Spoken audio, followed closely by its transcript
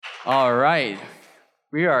All right.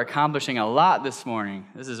 We are accomplishing a lot this morning.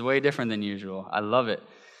 This is way different than usual. I love it.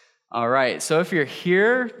 All right. So if you're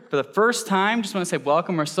here for the first time, just want to say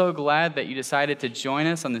welcome. We're so glad that you decided to join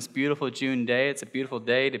us on this beautiful June day. It's a beautiful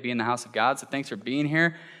day to be in the house of God, so thanks for being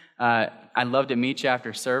here. I'd love to meet you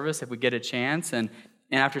after service if we get a chance. And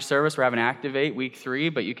after service, we're having Activate Week 3,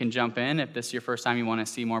 but you can jump in. If this is your first time you want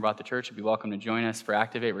to see more about the church, you'd be welcome to join us for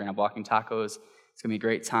Activate. We're going to have walking tacos. It's going to be a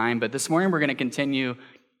great time. But this morning, we're going to continue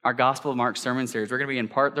our Gospel of Mark sermon series. We're going to be in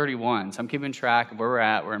part 31, so I'm keeping track of where we're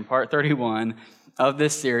at. We're in part 31 of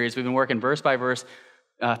this series. We've been working verse by verse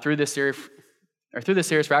through this series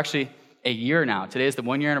for actually a year now. Today is the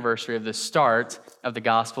 1-year anniversary of the start of the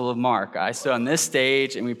Gospel of Mark. I stood on this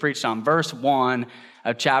stage and we preached on verse 1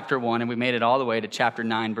 of chapter 1, and we made it all the way to chapter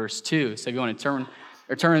 9, verse 2. So if you want to turn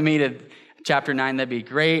with me to chapter 9, that'd be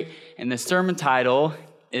great. And the sermon title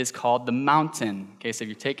is called The Mountain. Okay, so if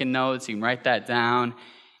you're taking notes, you can write that down.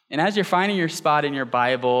 And as you're finding your spot in your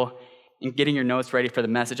Bible and getting your notes ready for the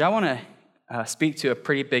message, I want to speak to a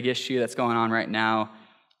pretty big issue that's going on right now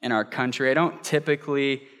in our country. I don't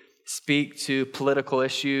typically speak to political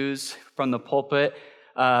issues from the pulpit,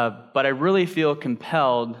 but I really feel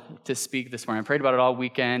compelled to speak this morning. I prayed about it all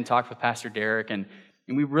weekend, talked with Pastor Derek, and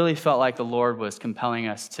we really felt like the Lord was compelling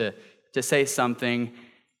us to say something.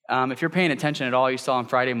 If you're paying attention at all, you saw on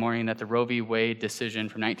Friday morning that the Roe v. Wade decision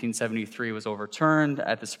from 1973 was overturned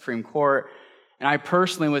at the Supreme Court. And I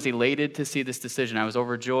personally was elated to see this decision. I was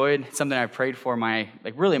overjoyed. It's something I prayed for my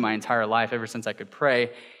entire life, ever since I could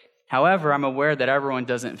pray. However, I'm aware that everyone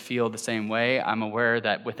doesn't feel the same way. I'm aware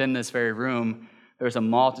that within this very room, there's a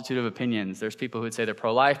multitude of opinions. There's people who would say they're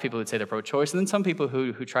pro-life, people who would say they're pro-choice, and then some people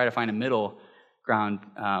who try to find a middle ground.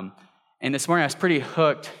 And this morning I was pretty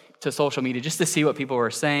hooked to social media just to see what people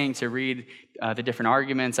were saying, to read the different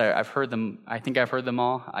arguments. I've heard them. I think I've heard them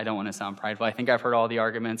all. I don't want to sound prideful. I think I've heard all the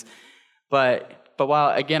arguments. But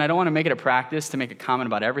while, again, I don't want to make it a practice to make a comment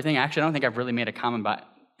about everything. Actually, I don't think I've really made a comment about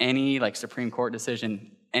any Supreme Court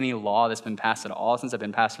decision, any law that's been passed at all since I've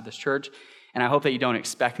been pastor of this church. And I hope that you don't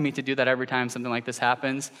expect me to do that every time something like this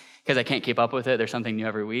happens, because I can't keep up with it. There's something new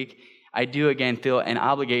every week. I do, again, feel an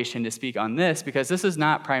obligation to speak on this because this is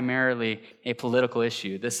not primarily a political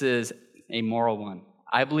issue. This is a moral one.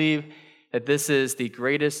 I believe that this is the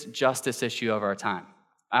greatest justice issue of our time.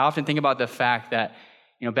 I often think about the fact that,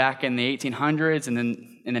 back in the 1800s and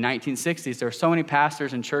then in the 1960s, there were so many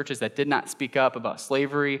pastors and churches that did not speak up about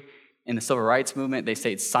slavery in the civil rights movement. They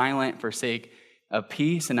stayed silent for sake of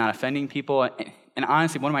peace and not offending people. And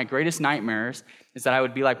honestly, one of my greatest nightmares is that I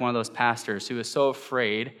would be like one of those pastors who is so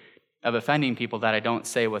afraid of offending people that I don't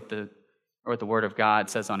say what the Word of God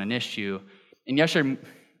says on an issue. And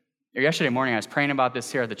yesterday morning, I was praying about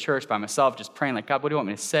this here at the church by myself, just praying like, God, what do you want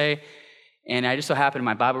me to say? And I just so happened in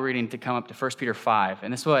my Bible reading to come up to 1 Peter 5.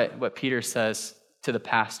 And this is what Peter says to the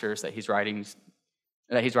pastors that he's writing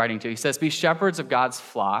to. He says, "Be shepherds of God's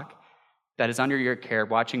flock that is under your care,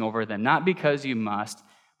 watching over them, not because you must,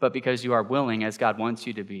 but because you are willing, as God wants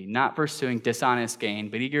you to be, not pursuing dishonest gain,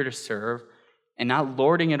 but eager to serve, and not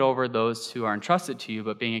lording it over those who are entrusted to you,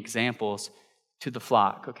 but being examples to the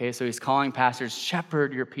flock." Okay, so he's calling pastors,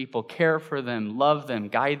 shepherd your people, care for them, love them,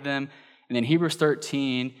 guide them. And then Hebrews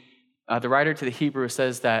 13, the writer to the Hebrews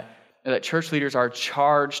says that church leaders are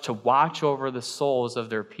charged to watch over the souls of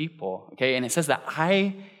their people. Okay, and it says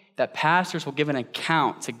that pastors will give an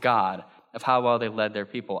account to God of how well they led their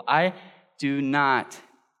people. I do not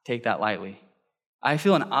take that lightly. I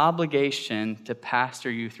feel an obligation to pastor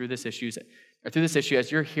you through this issue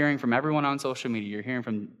as you're hearing from everyone on social media. You're hearing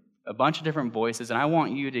from a bunch of different voices, and I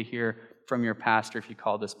want you to hear from your pastor if you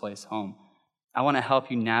call this place home. I want to help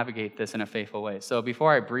you navigate this in a faithful way. So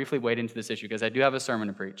before I briefly wade into this issue, because I do have a sermon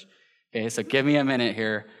to preach, okay, so give me a minute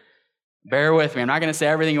here. Bear with me. I'm not going to say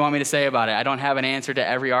everything you want me to say about it. I don't have an answer to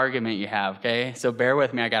every argument you have, okay? So bear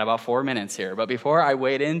with me. I got about 4 minutes here. But before I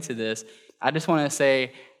wade into this, I just want to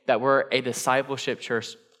say that we're a discipleship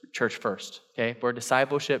church first, okay? We're a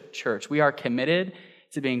discipleship church. We are committed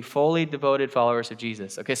to being fully devoted followers of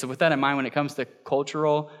Jesus. Okay, so with that in mind, when it comes to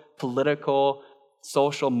cultural, political,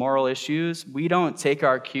 social, moral issues, we don't take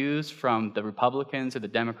our cues from the Republicans or the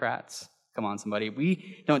Democrats. Come on, somebody.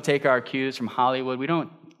 We don't take our cues from Hollywood. We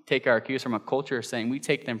don't take our cues from a culture saying. We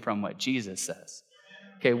take them from what Jesus says.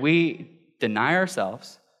 Okay, we deny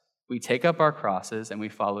ourselves, we take up our crosses, and we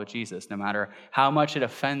follow Jesus, no matter how much it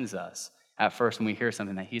offends us at first when we hear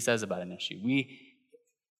something that he says about an issue.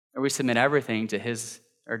 We submit everything to his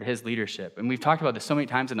leadership. And we've talked about this so many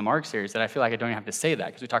times in the Mark series that I feel like I don't even have to say that,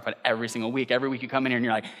 because we talk about it every single week. Every week you come in here and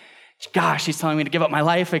you're like, gosh, he's telling me to give up my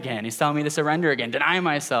life again. He's telling me to surrender again, deny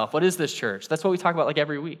myself. What is this church? That's what we talk about like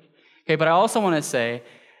every week. Okay, but I also want to say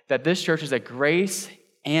that this church is a grace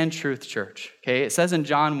and truth church. Okay, it says in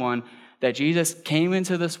John 1 that Jesus came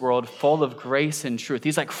into this world full of grace and truth.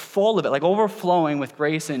 He's like full of it, like overflowing with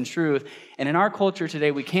grace and truth. And in our culture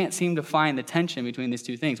today, we can't seem to find the tension between these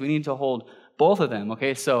two things. We need to hold both of them,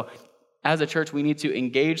 okay? So as a church, we need to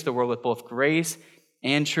engage the world with both grace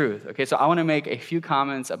and truth. Okay, so I want to make a few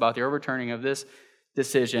comments about the overturning of this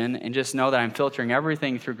decision and just know that I'm filtering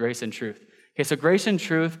everything through grace and truth. Okay, so grace and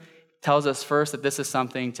truth tells us first that this is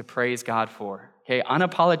something to praise God for. Okay,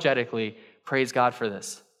 unapologetically praise God for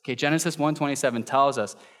this. Okay, Genesis 1:27 tells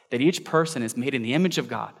us that each person is made in the image of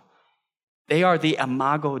God. They are the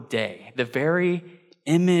imago Dei, the very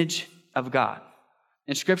image of God.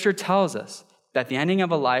 And Scripture tells us that the ending of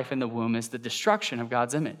a life in the womb is the destruction of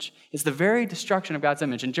God's image. It's the very destruction of God's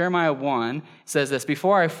image. And Jeremiah 1 says this,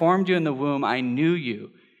 "Before I formed you in the womb, I knew you.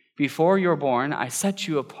 Before you were born, I set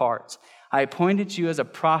you apart. I appointed you as a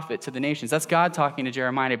prophet to the nations." That's God talking to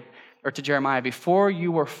Jeremiah. Before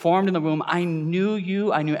you were formed in the womb, I knew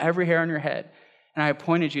you. I knew every hair on your head. And I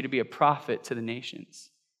appointed you to be a prophet to the nations.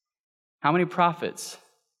 How many prophets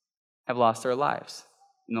have lost their lives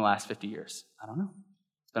in the last 50 years? I don't know.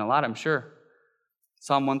 It's been a lot, I'm sure.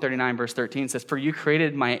 Psalm 139, verse 13 says, "For you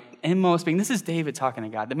created my inmost being." This is David talking to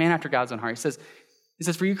God, the man after God's own heart. He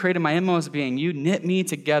says, "For you created my inmost being. You knit me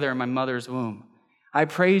together in my mother's womb. I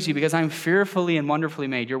praise you because I'm fearfully and wonderfully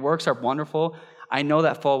made. Your works are wonderful. I know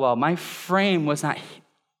that full well. My frame was not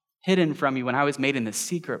hidden from you when I was made in the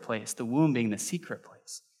secret place," the womb being the secret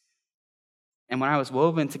place. "And when I was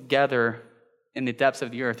woven together in the depths of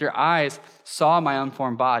the earth, your eyes saw my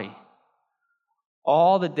unformed body.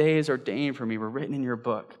 All the days ordained for me were written in your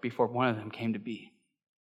book before one of them came to be."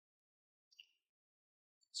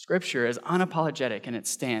 Scripture is unapologetic in its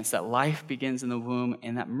stance that life begins in the womb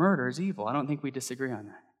and that murder is evil. I don't think we disagree on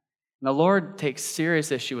that. And the Lord takes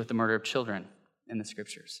serious issue with the murder of children in the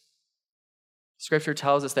Scriptures. Scripture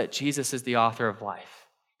tells us that Jesus is the author of life,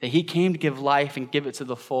 that he came to give life and give it to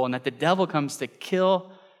the full, and that the devil comes to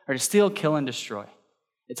kill or to steal, kill, and destroy.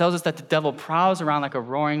 It tells us that the devil prowls around like a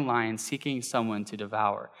roaring lion seeking someone to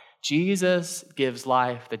devour. Jesus gives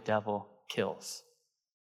life, the devil kills.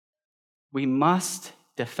 We must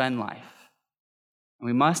defend life. And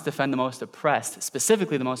we must defend the most oppressed,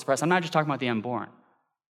 specifically the most oppressed. I'm not just talking about the unborn.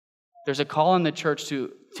 There's a call in the church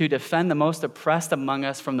to defend the most oppressed among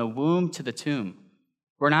us from the womb to the tomb.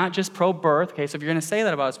 We're not just pro-birth. Okay, so if you're going to say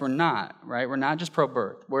that about us, we're not, right? We're not just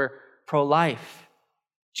pro-birth. We're pro-life.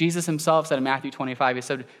 Jesus himself said in Matthew 25, he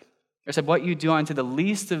said, "What you do unto the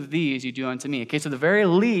least of these, you do unto me." Okay, so the very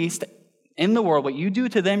least in the world, what you do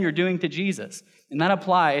to them, you're doing to Jesus. And that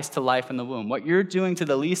applies to life in the womb. What you're doing to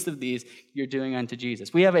the least of these, you're doing unto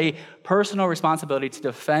Jesus. We have a personal responsibility to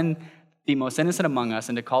defend the most innocent among us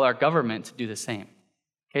and to call our government to do the same.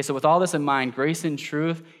 Okay, so with all this in mind, grace and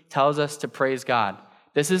truth tells us to praise God.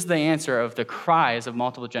 This is the answer of the cries of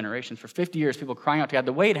multiple generations. For 50 years, people crying out to God.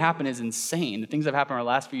 The way it happened is insane. The things that have happened over the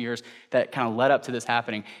last few years that kind of led up to this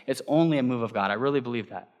happening, it's only a move of God. I really believe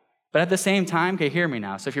that. But at the same time, okay, hear me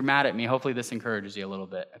now. So if you're mad at me, hopefully this encourages you a little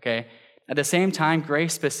bit, okay? At the same time,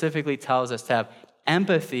 grace specifically tells us to have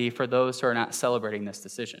empathy for those who are not celebrating this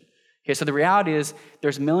decision. Okay, so the reality is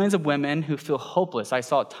there's millions of women who feel hopeless. I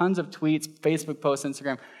saw tons of tweets, Facebook posts,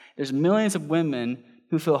 Instagram. There's millions of women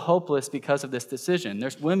who feel hopeless because of this decision.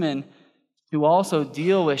 There's women who also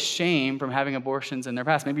deal with shame from having abortions in their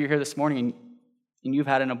past. Maybe you're here this morning and you've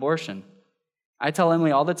had an abortion. I tell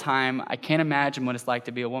Emily all the time, I can't imagine what it's like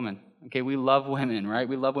to be a woman. Okay, we love women, right?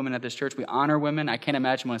 We love women at this church. We honor women. I can't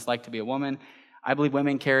imagine what it's like to be a woman. I believe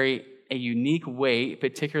women carry a unique weight,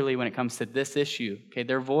 particularly when it comes to this issue. Okay,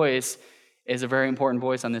 their voice is a very important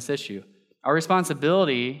voice on this issue. Our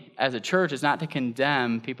responsibility as a church is not to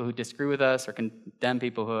condemn people who disagree with us or condemn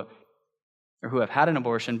people who have had an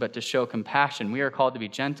abortion, but to show compassion. We are called to be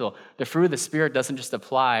gentle. The fruit of the Spirit doesn't just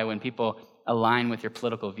apply when people align with your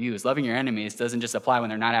political views. Loving your enemies doesn't just apply when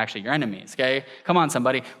they're not actually your enemies, okay? Come on,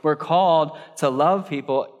 somebody. We're called to love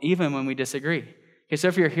people even when we disagree. Okay, so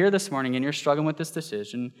if you're here this morning and you're struggling with this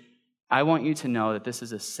decision, I want you to know that this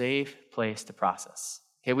is a safe place to process.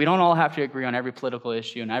 Okay, we don't all have to agree on every political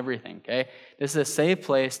issue and everything, okay? This is a safe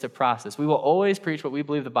place to process. We will always preach what we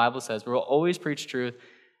believe the Bible says. We will always preach truth.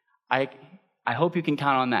 I hope you can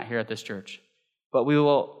count on that here at this church. But we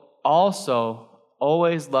will also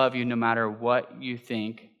always love you no matter what you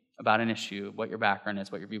think about an issue, what your background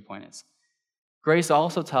is, what your viewpoint is. Grace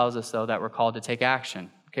also tells us, though, that we're called to take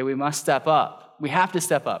action. Okay, we must step up. We have to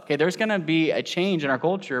step up. Okay, there's going to be a change in our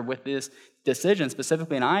culture with this decision,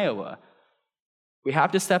 specifically in Iowa. We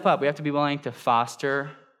have to step up. We have to be willing to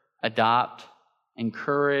foster, adopt,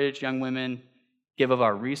 encourage young women, give of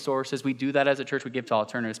our resources. We do that as a church. We give to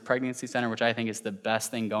Alternatives Pregnancy Center, which I think is the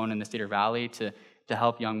best thing going in the Cedar Valley to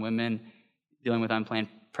help young women dealing with unplanned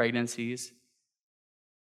pregnancies.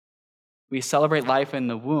 We celebrate life in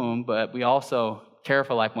the womb, but we also care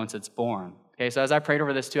for life once it's born. Okay, so as I prayed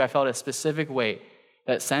over this too, I felt a specific weight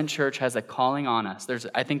that Sent Church has a calling on us.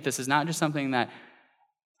 I think this is not just something that,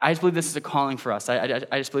 I just believe this is a calling for us. I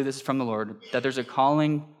just believe this is from the Lord, that there's a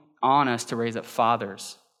calling on us to raise up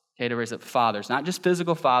fathers. Okay, to raise up fathers, not just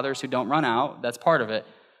physical fathers who don't run out, that's part of it,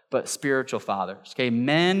 but spiritual fathers. Okay,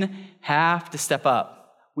 men have to step up.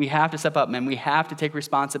 We have to step up, men. We have to take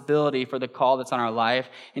responsibility for the call that's on our life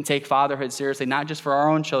and take fatherhood seriously, not just for our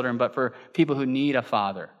own children, but for people who need a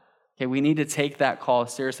father. Okay, we need to take that call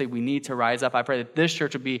seriously. We need to rise up. I pray that this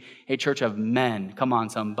church would be a church of men. Come on,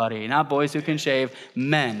 somebody. Not boys who can shave,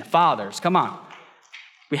 men, fathers. Come on.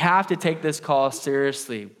 We have to take this call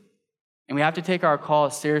seriously. And we have to take our call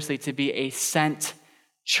seriously to be a sent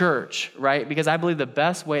church, right? Because I believe the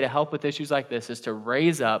best way to help with issues like this is to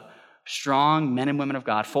raise up strong men and women of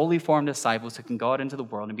God, fully formed disciples who can go out into the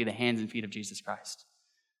world and be the hands and feet of Jesus Christ.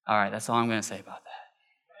 All right, that's all I'm going to say about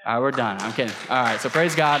that. All right, we're done. I'm kidding. All right, so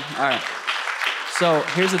praise God. All right. So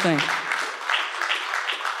here's the thing.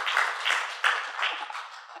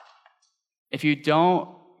 If you don't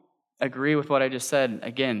agree with what I just said,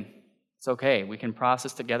 again, it's okay. We can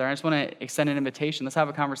process together. I just want to extend an invitation. Let's have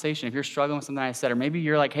a conversation. If you're struggling with something I said, or maybe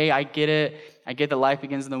you're like, hey, I get it. I get that life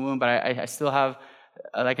begins in the womb, but I still have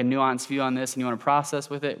like a nuanced view on this and you want to process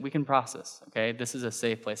with it, we can process, okay? This is a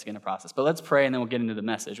safe place to get into process. But let's pray and then we'll get into the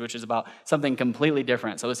message, which is about something completely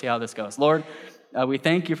different. So let's see how this goes. Lord, we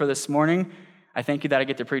thank you for this morning. I thank you that I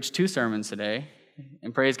get to preach 2 sermons today.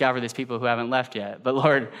 And praise God for these people who haven't left yet. But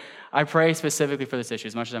Lord, I pray specifically for this issue,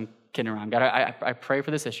 as much as I'm kidding around. God, I pray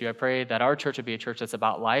for this issue. I pray that our church would be a church that's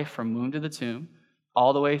about life from womb to the tomb,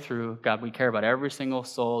 all the way through. God, we care about every single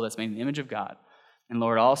soul that's made in the image of God. And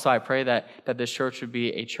Lord, also I pray that this church would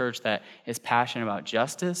be a church that is passionate about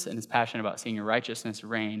justice and is passionate about seeing your righteousness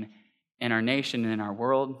reign in our nation and in our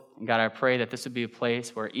world. And God, I pray that this would be a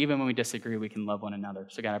place where even when we disagree, we can love one another.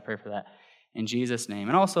 So God, I pray for that in Jesus' name.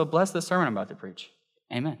 And also bless the sermon I'm about to preach.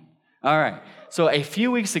 Amen. All right. So a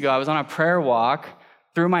few weeks ago, I was on a prayer walk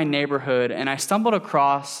through my neighborhood, and I stumbled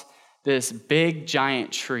across this big,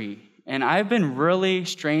 giant tree. And I've been really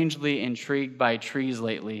strangely intrigued by trees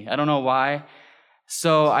lately. I don't know why.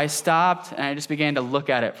 So I stopped, and I just began to look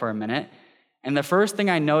at it for a minute. And the first thing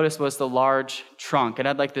I noticed was the large trunk. It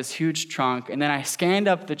had like this huge trunk. And then I scanned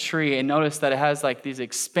up the tree and noticed that it has like these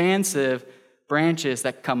expansive branches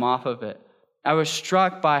that come off of it. I was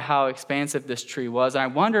struck by how expansive this tree was, and I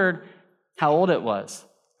wondered how old it was.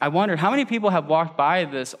 I wondered how many people have walked by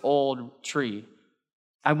this old tree.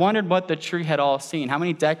 I wondered what the tree had all seen. How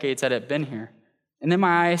many decades had it been here? And then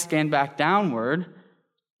my eyes scanned back downward,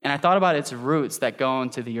 and I thought about its roots that go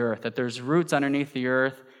into the earth, that there's roots underneath the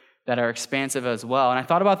earth that are expansive as well. And I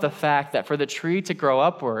thought about the fact that for the tree to grow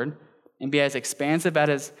upward and be as expansive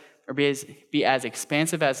as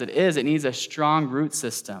it is, it needs a strong root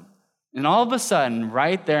system. And all of a sudden,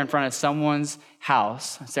 right there in front of someone's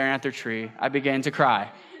house, staring at their tree, I began to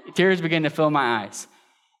cry. Tears began to fill my eyes.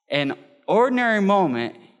 An ordinary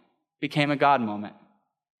moment became a God moment.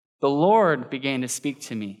 The Lord began to speak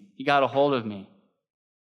to me. He got a hold of me.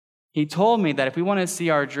 He told me that if we want to see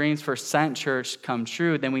our dreams for Sent Church come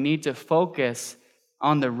true, then we need to focus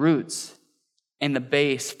on the roots and the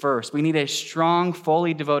base first. We need a strong,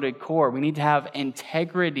 fully devoted core. We need to have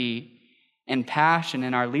integrity and passion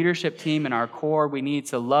in our leadership team and our core. We need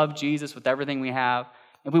to love Jesus with everything we have.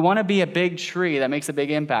 If we want to be a big tree that makes a big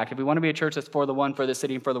impact, if we want to be a church that's for the one, for the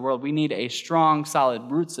city, and for the world, we need a strong, solid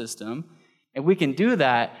root system. If we can do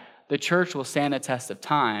that, the church will stand the test of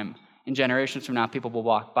time. And generations from now, people will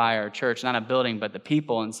walk by our church, not a building, but the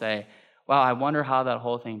people, and say, wow, I wonder how that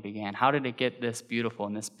whole thing began. How did it get this beautiful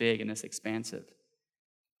and this big and this expansive?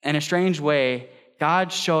 In a strange way,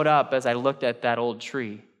 God showed up as I looked at that old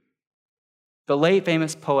tree. The late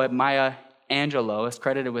famous poet Maya Angelou is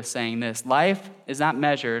credited with saying this: life is not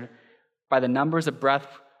measured by the numbers of breath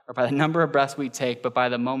or by the number of breaths we take, but by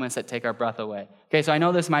the moments that take our breath away. Okay, so I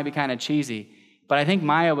know this might be kind of cheesy, but I think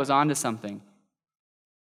Maya was onto something.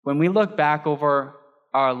 When we look back over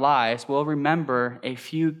our lives, we'll remember a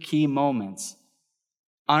few key moments.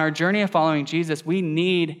 On our journey of following Jesus, we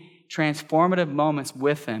need transformative moments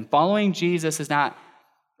with him. Following Jesus is not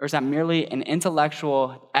merely an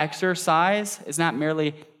intellectual exercise. It's not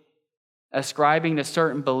merely ascribing to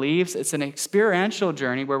certain beliefs. It's an experiential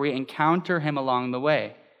journey where we encounter him along the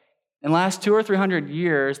way. In the last 200 or 300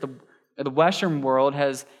 years, the Western world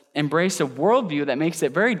has embraced a worldview that makes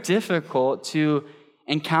it very difficult to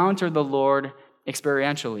encounter the Lord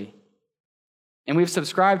experientially. And we've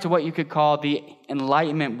subscribed to what you could call the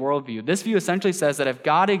Enlightenment worldview. This view essentially says that if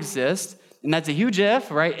God exists, and that's a huge if,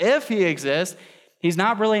 right? If he exists, he's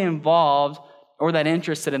not really involved or that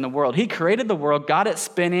interested in the world. He created the world, got it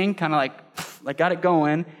spinning, kind of like got it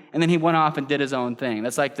going, and then he went off and did his own thing.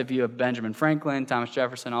 That's like the view of Benjamin Franklin, Thomas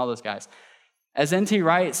Jefferson, all those guys. As N.T.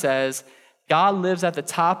 Wright says, God lives at the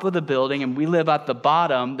top of the building and we live at the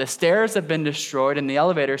bottom. The stairs have been destroyed and the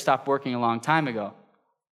elevator stopped working a long time ago.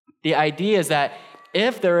 The idea is that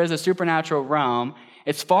if there is a supernatural realm,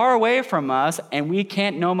 it's far away from us and we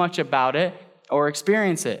can't know much about it or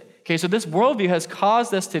experience it. Okay, so this worldview has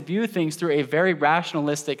caused us to view things through a very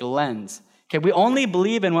rationalistic lens. Okay, we only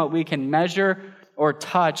believe in what we can measure or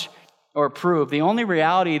touch or prove. The only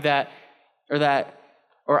reality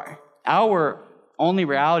our only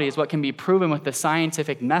reality is what can be proven with the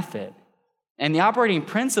scientific method. And the operating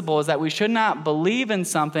principle is that we should not believe in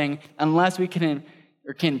something unless we can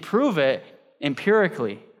prove it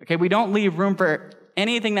empirically. Okay, we don't leave room for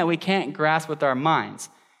anything that we can't grasp with our minds.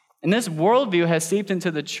 And this worldview has seeped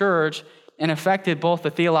into the church and affected both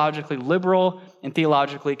the theologically liberal and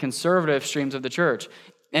theologically conservative streams of the church.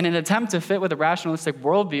 In an attempt to fit with a rationalistic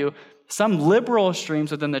worldview, some liberal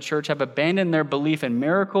streams within the church have abandoned their belief in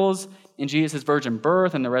miracles, in Jesus' virgin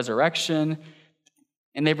birth and the resurrection,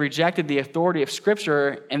 and they've rejected the authority of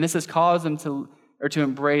Scripture, and this has caused them to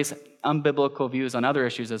embrace unbiblical views on other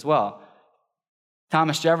issues as well.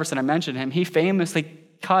 Thomas Jefferson, I mentioned him, he famously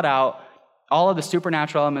cut out all of the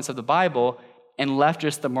supernatural elements of the Bible and left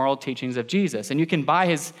just the moral teachings of Jesus. And you can buy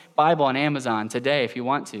his Bible on Amazon today if you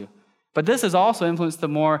want to. But this has also influenced the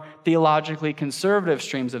more theologically conservative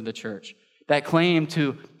streams of the church that claim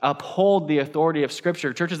to uphold the authority of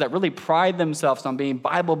Scripture, churches that really pride themselves on being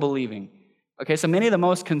Bible-believing. Okay, so many of the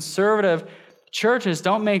most conservative churches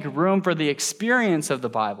don't make room for the experience of the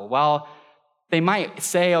Bible. While they might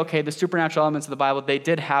say, okay, the supernatural elements of the Bible, they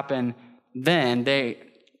did happen then, they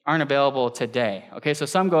aren't available today. Okay, so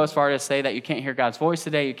some go as far as to say that you can't hear God's voice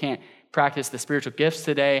today, you can't practice the spiritual gifts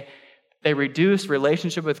today. They reduce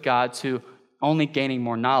relationship with God to only gaining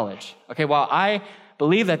more knowledge. Okay, while I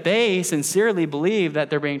believe that they sincerely believe that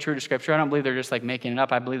they're being true to Scripture, I don't believe they're just like making it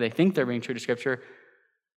up. I believe they think they're being true to Scripture.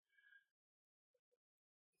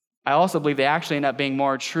 I also believe they actually end up being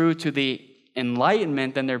more true to the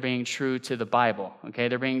Enlightenment than they're being true to the Bible. Okay,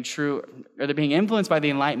 they're being influenced by the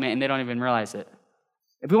Enlightenment and they don't even realize it.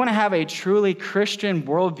 If we want to have a truly Christian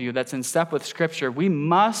worldview that's in step with Scripture, we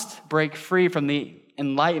must break free from the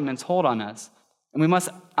Enlightenment's hold on us. And we must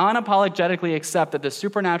unapologetically accept that the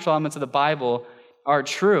supernatural elements of the Bible are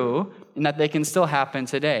true and that they can still happen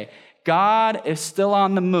today. God is still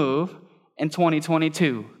on the move in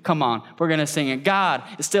 2022. Come on, we're going to sing it. God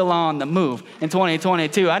is still on the move in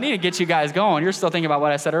 2022. I need to get you guys going. You're still thinking about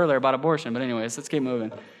what I said earlier about abortion. But anyways, let's keep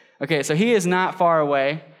moving. Okay, so he is not far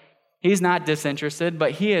away. He's not disinterested,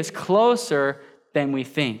 but he is closer than we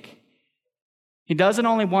think. He doesn't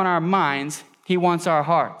only want our minds, he wants our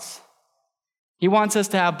hearts. He wants us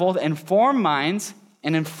to have both informed minds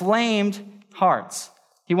and inflamed hearts.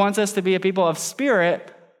 He wants us to be a people of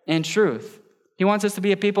spirit and truth. He wants us to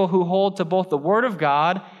be a people who hold to both the Word of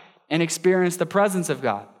God and experience the presence of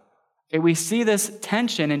God. Okay, we see this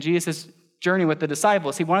tension in Jesus' journey with the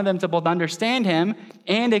disciples. He wanted them to both understand him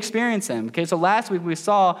and experience him. Okay, so last week we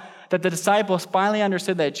saw that the disciples finally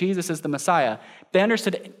understood that Jesus is the Messiah. They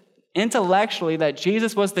understood intellectually that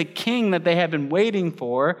Jesus was the king that they had been waiting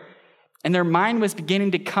for, and their mind was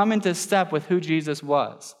beginning to come into step with who Jesus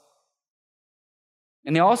was.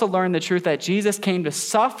 And they also learned the truth that Jesus came to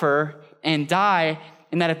suffer and die,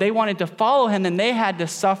 and that if they wanted to follow him, then they had to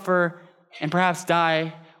suffer and perhaps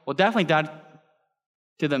die, well, definitely die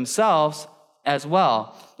to themselves as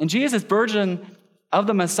well. And Jesus' version of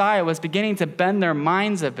the Messiah was beginning to bend their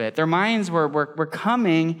minds a bit. Their minds were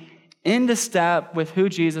coming into step with who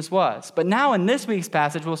Jesus was. But now in this week's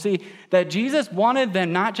passage, we'll see that Jesus wanted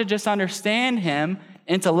them not to just understand him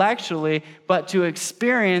intellectually, but to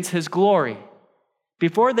experience his glory.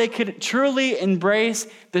 Before they could truly embrace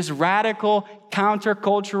this radical,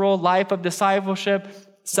 countercultural life of discipleship,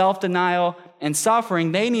 self-denial, and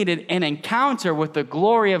suffering, they needed an encounter with the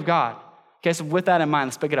glory of God. Okay, so with that in mind,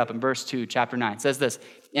 let's pick it up in verse 2, chapter 9. It says this,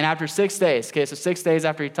 and after 6 days, okay, so 6 days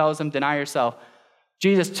after he tells them, deny yourself,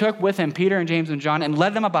 Jesus took with him Peter and James and John and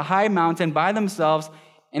led them up a high mountain by themselves,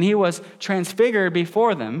 and he was transfigured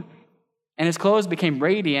before them, and his clothes became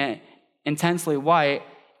radiant, intensely white,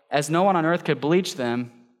 as no one on earth could bleach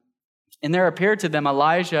them. And there appeared to them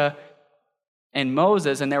Elijah and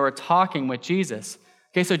Moses, and they were talking with Jesus.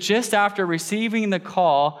 Okay, so just after receiving the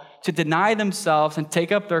call to deny themselves and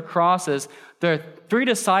take up their crosses, the 3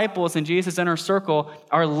 disciples in Jesus' inner circle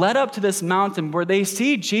are led up to this mountain where they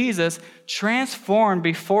see Jesus transformed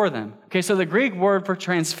before them. Okay, so the Greek word for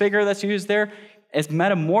transfigure that's used there is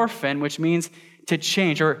metamorphin, which means to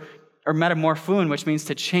change, or metamorphun, which means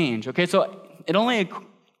to change. Okay, so it only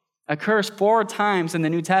occurs 4 times in the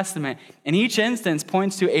New Testament, and each instance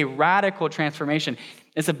points to a radical transformation.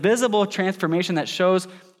 It's a visible transformation that shows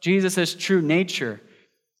Jesus' true nature.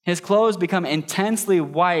 His clothes become intensely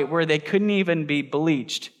white where they couldn't even be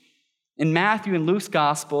bleached. In Matthew and Luke's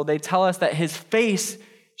gospel, they tell us that his face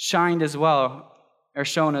shined as well, or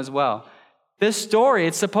shone as well. This story,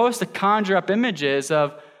 it's supposed to conjure up images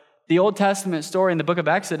of the Old Testament story in the book of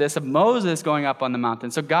Exodus of Moses going up on the mountain.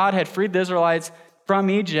 So God had freed the Israelites from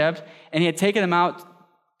Egypt, and he had taken them out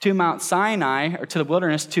to Mount Sinai, or to the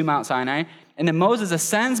wilderness to Mount Sinai. And then Moses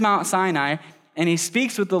ascends Mount Sinai, and he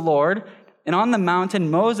speaks with the Lord. And on the mountain,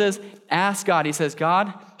 Moses asks God, he says,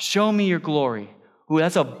 God, show me your glory. Ooh,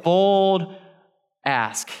 that's a bold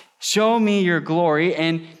ask. Show me your glory.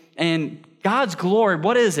 And God's glory,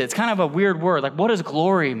 what is it? It's kind of a weird word. Like, what does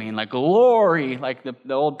glory mean? Like glory, like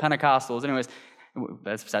the old Pentecostals. Anyways,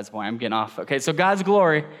 that's besides the point. I'm getting off. Okay, so God's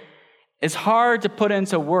glory is hard to put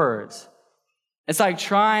into words. It's like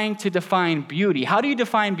trying to define beauty. How do you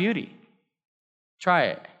define beauty? Try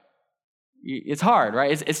it. It's hard,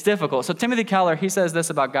 right? It's difficult. So Timothy Keller, he says this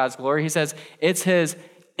about God's glory. He says, it's his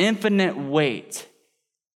infinite weight,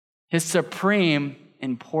 his supreme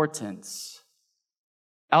importance.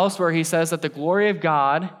 Elsewhere, he says that the glory of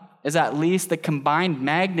God is at least the combined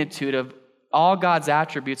magnitude of all God's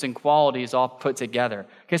attributes and qualities all put together.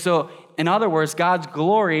 Okay, so in other words, God's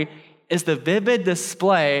glory is the vivid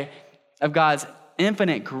display of God's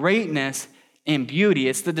infinite greatness and beauty.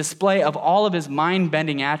 It's the display of all of his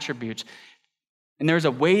mind-bending attributes. And there's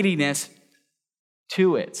a weightiness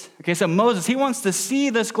to it. Okay, so Moses, he wants to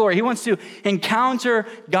see this glory. He wants to encounter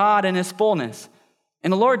God in his fullness.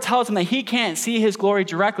 And the Lord tells him that he can't see his glory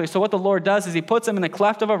directly. So what the Lord does is he puts him in the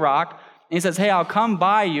cleft of a rock, and he says, hey, I'll come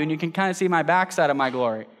by you, and you can kind of see my backside of my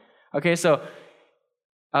glory. Okay, so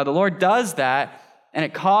the Lord does that, and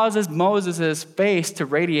it causes Moses' face to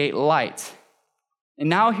radiate light. And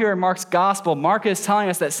now here in Mark's gospel, Mark is telling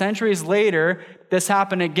us that centuries later, this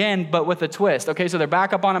happened again, but with a twist. Okay, so they're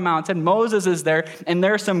back up on a mountain. Moses is there, and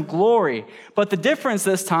there's some glory. But the difference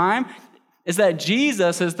this time is that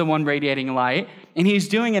Jesus is the one radiating light, and he's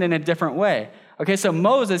doing it in a different way. Okay, so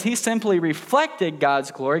Moses, he simply reflected God's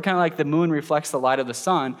glory, kind of like the moon reflects the light of the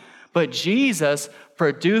sun, but Jesus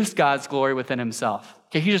produced God's glory within himself.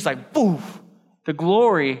 Okay, he's just like, boof, the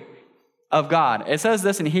glory of God. It says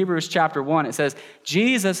this in Hebrews chapter 1. It says,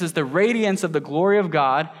 Jesus is the radiance of the glory of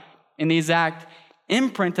God in the exact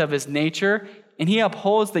imprint of his nature, and he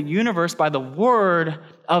upholds the universe by the word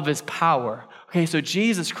of his power. Okay, so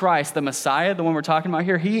Jesus Christ, the Messiah, the one we're talking about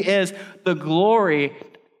here, he is the glory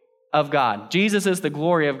of God. Jesus is the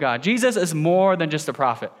glory of God. Jesus is more than just a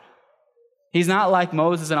prophet. He's not like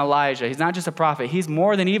Moses and Elijah. He's not just a prophet. He's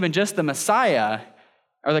more than even just the Messiah,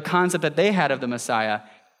 or the concept that they had of the Messiah.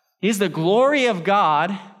 He's the glory of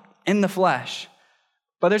God in the flesh.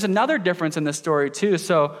 But there's another difference in this story too.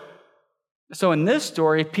 So in this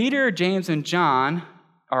story, Peter, James, and John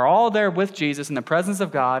are all there with Jesus in the presence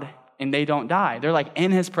of God, and they don't die. They're like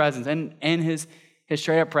in his presence, in his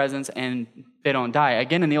straight up presence, and they don't die.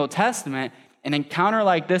 Again, in the Old Testament, an encounter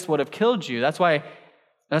like this would have killed you. That's why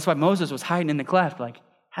Moses was hiding in the cleft, like,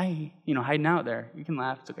 hi, hiding out there. You can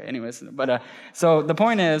laugh, it's okay. Anyways, but so the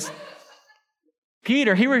point is,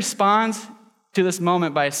 Peter, he responds to this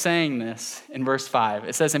moment by saying this in verse 5.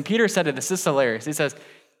 It says, and Peter said to this is hilarious. It says,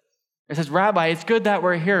 Rabbi, it's good that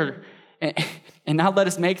we're here, and now let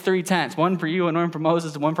us make 3 tents, one for you and one for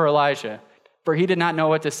Moses and one for Elijah. For he did not know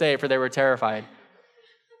what to say, for they were terrified.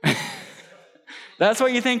 That's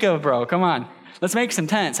what you think of, bro. Come on. Let's make some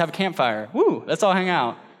tents, have a campfire. Woo, let's all hang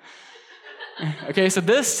out. Okay, so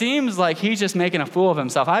this seems like he's just making a fool of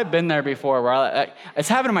himself. I've been there before where it's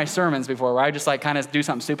happened in my sermons before where I just like kind of do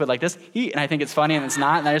something stupid like this, and I think it's funny and it's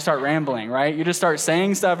not, and I just start rambling, right? You just start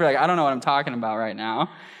saying stuff, you're like, I don't know what I'm talking about right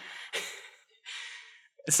now.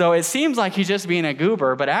 So it seems like he's just being a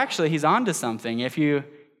goober, but actually he's onto something. If you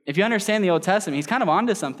understand the Old Testament, he's kind of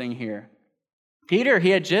onto something here. Peter, he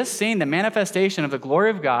had just seen the manifestation of the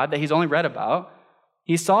glory of God that he's only read about.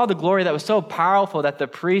 He saw the glory that was so powerful that the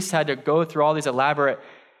priests had to go through all these elaborate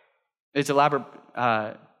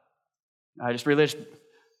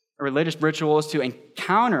religious rituals to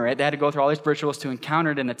encounter it. They had to go through all these rituals to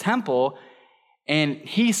encounter it in the temple. And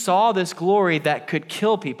he saw this glory that could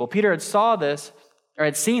kill people. Peter had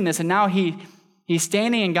seen this, and now he's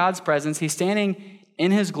standing in God's presence. He's standing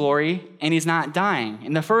in his glory, and he's not dying.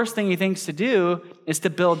 And the first thing he thinks to do is to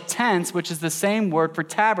build tents, which is the same word for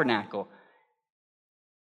tabernacle.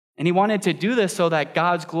 And he wanted to do this so that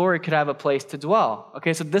God's glory could have a place to dwell.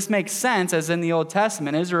 Okay, so this makes sense, as in the Old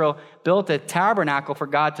Testament, Israel built a tabernacle for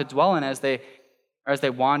God to dwell in as they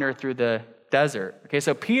wander through the desert. Okay,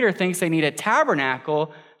 so Peter thinks they need a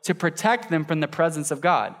tabernacle to protect them from the presence of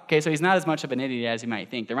God. Okay, so he's not as much of an idiot as you might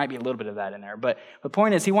think. There might be a little bit of that in there. But the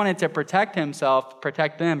point is, he wanted to protect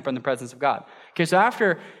protect them from the presence of God. Okay, so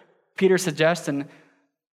after Peter's suggestion,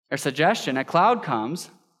 a cloud comes,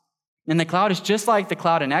 and the cloud is just like the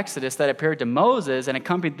cloud in Exodus that appeared to Moses and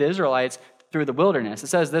accompanied the Israelites through the wilderness. It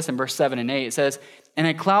says this in verse 7 and 8. It says, "And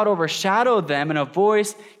a cloud overshadowed them, and a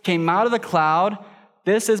voice came out of the cloud,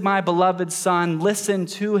 'This is my beloved Son, listen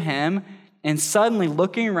to him.' And suddenly,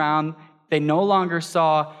 looking around, they no longer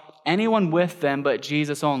saw anyone with them but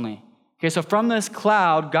Jesus only." Okay, so from this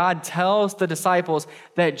cloud, God tells the disciples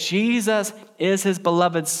that Jesus is his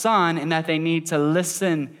beloved Son and that they need to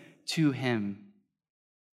listen to him.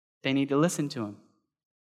 They need to listen to him.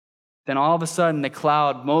 Then all of a sudden, the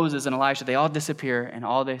cloud, Moses and Elijah, they all disappear, and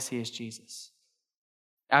all they see is Jesus.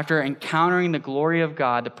 After encountering the glory of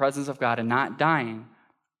God, the presence of God, and not dying,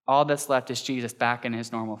 all that's left is Jesus back in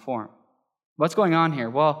his normal form. What's going on here?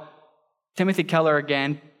 Well, Timothy Keller,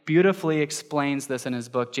 again, beautifully explains this in his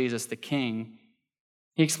book, Jesus the King.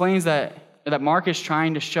 He explains that Mark is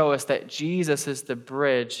trying to show us that Jesus is the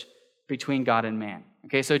bridge between God and man.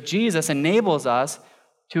 Okay, so Jesus enables us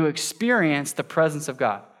to experience the presence of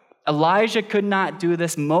God. Elijah could not do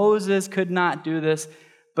this. Moses could not do this,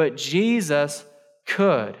 but Jesus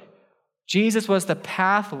could. Jesus was the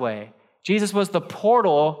pathway. Jesus was the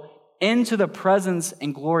portal into the presence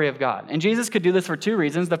and glory of God. And Jesus could do this for two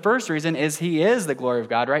reasons. The first reason is he is the glory of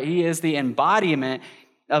God, right? He is the embodiment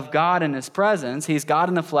of God in his presence. He's God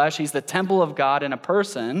in the flesh. He's the temple of God in a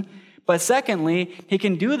person. But secondly, he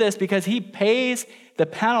can do this because he pays the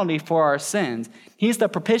penalty for our sins. He's the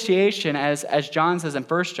propitiation, as John says in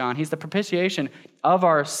 1 John. He's the propitiation of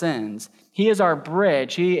our sins. He is our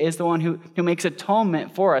bridge. He is the one who makes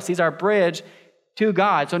atonement for us. He's our bridge to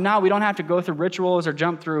God. So now we don't have to go through rituals or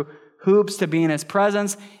jump through hoops to be in his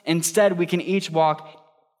presence. Instead, we can each walk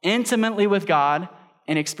intimately with God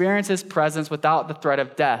and experience his presence without the threat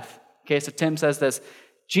of death. Okay, so Tim says this: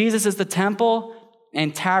 Jesus is the temple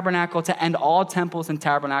and tabernacle to end all temples and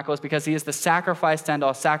tabernacles, because he is the sacrifice to end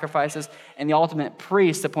all sacrifices and the ultimate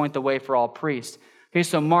priest to point the way for all priests. Okay,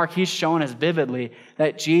 so Mark, he's shown us vividly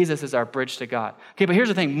that Jesus is our bridge to God. Okay, but here's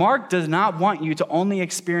the thing. Mark does not want you to only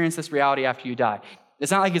experience this reality after you die.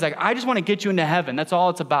 It's not like he's like, I just want to get you into heaven. That's all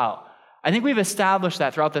it's about. I think we've established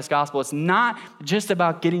that throughout this gospel. It's not just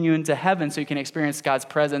about getting you into heaven so you can experience God's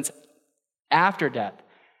presence after death.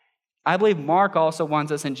 I believe Mark also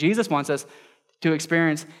wants us, and Jesus wants us, to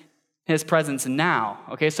experience his presence now.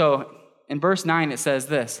 Okay, so in verse 9 it says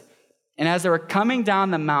this: "And as they were coming down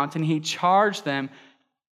the mountain, he charged them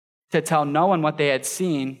to tell no one what they had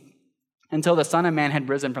seen until the Son of Man had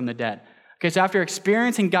risen from the dead." Okay, so after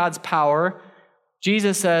experiencing God's power,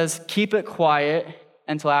 Jesus says, keep it quiet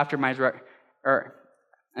until after my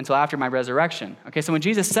resurrection. Okay, so when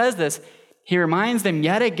Jesus says this, he reminds them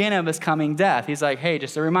yet again of his coming death. He's like, hey,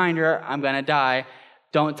 just a reminder, I'm going to die.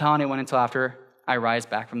 Don't tell anyone until after I rise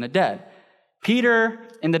back from the dead. Peter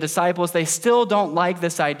and the disciples, they still don't like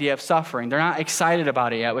this idea of suffering. They're not excited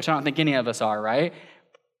about it yet, which I don't think any of us are, right?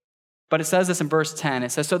 But it says this in verse 10. It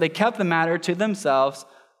says, "So they kept the matter to themselves,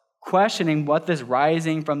 questioning what this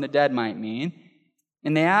rising from the dead might mean.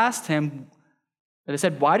 And they asked him," they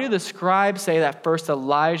said, "Why do the scribes say that first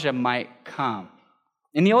Elijah might come?"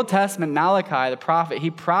 In the Old Testament, Malachi, the prophet, he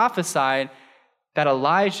prophesied that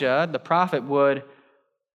Elijah, the prophet, would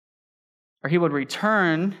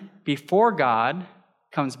return before God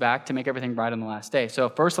comes back to make everything right on the last day. So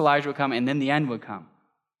first Elijah would come, and then the end would come.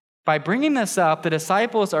 By bringing this up, the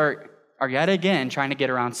disciples are yet again trying to get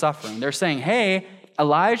around suffering. They're saying, hey,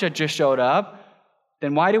 Elijah just showed up.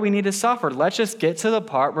 Then why do we need to suffer? Let's just get to the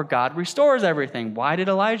part where God restores everything. Why did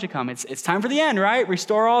Elijah come? It's time for the end, right?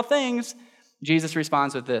 Restore all things. Jesus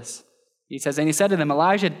responds with this. He says, "And he said to them,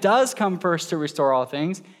 Elijah does come first to restore all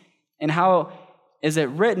things. And how is it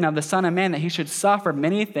written of the Son of Man that he should suffer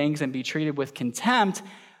many things and be treated with contempt?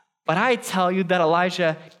 But I tell you that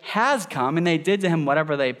Elijah has come, and they did to him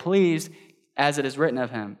whatever they pleased, as it is written of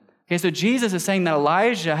him." Okay, so Jesus is saying that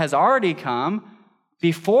Elijah has already come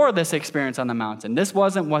before this experience on the mountain. This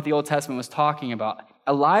wasn't what the Old Testament was talking about.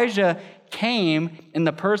 Elijah came in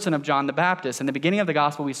the person of John the Baptist. In the beginning of the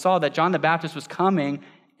gospel, we saw that John the Baptist was coming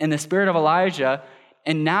in the spirit of Elijah,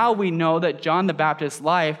 and now we know that John the Baptist's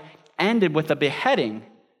life ended with a beheading.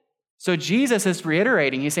 So Jesus is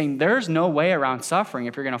reiterating, he's saying, there's no way around suffering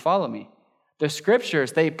if you're going to follow me. The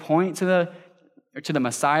scriptures, they point to the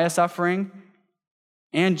Messiah suffering,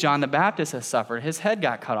 and John the Baptist has suffered. His head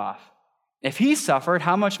got cut off. If he suffered,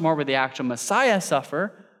 how much more would the actual Messiah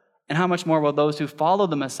suffer? And how much more will those who follow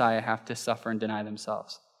the Messiah have to suffer and deny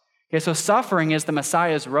themselves? Okay, so suffering is the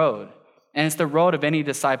Messiah's road, and it's the road of any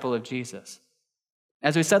disciple of Jesus.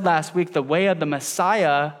 As we said last week, the way of the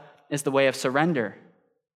Messiah is the way of surrender.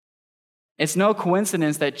 It's no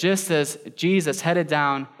coincidence that just as Jesus headed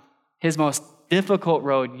down his most difficult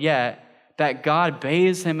road yet, that God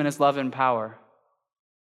bathes him in his love and power.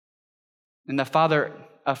 And the Father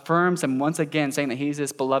affirms him once again, saying that he's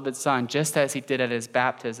his beloved Son, just as he did at his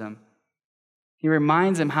baptism. He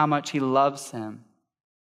reminds him how much he loves him.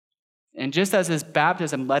 And just as his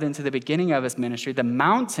baptism led into the beginning of his ministry, the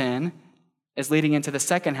mountain is leading into the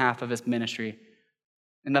second half of his ministry.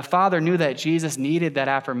 And the Father knew that Jesus needed that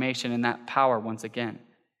affirmation and that power once again.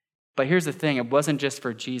 But here's the thing, it wasn't just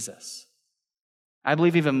for Jesus. I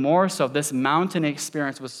believe even more so, this mountain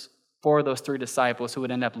experience was for those 3 disciples who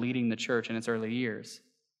would end up leading the church in its early years.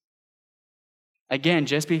 Again,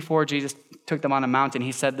 just before Jesus took them on a mountain,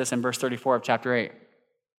 he said this in verse 34 of chapter 8.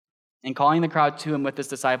 And calling the crowd to him with his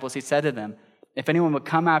disciples, he said to them, if anyone would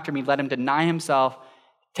come after me, let him deny himself,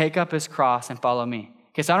 take up his cross, and follow me.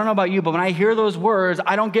 Okay, so I don't know about you, but when I hear those words,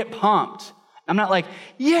 I don't get pumped. I'm not like,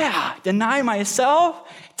 yeah, deny myself,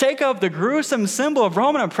 take up the gruesome symbol of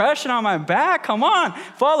Roman oppression on my back. Come on,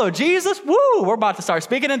 follow Jesus. Woo, we're about to start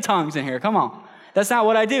speaking in tongues in here. Come on. That's not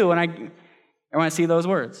what I do when I see those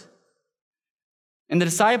words. And the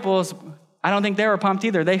disciples, I don't think they were pumped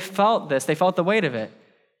either. They felt this. They felt the weight of it.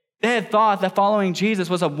 They had thought that following Jesus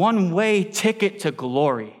was a one-way ticket to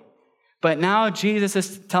glory. But now Jesus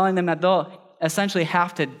is telling them that they'll essentially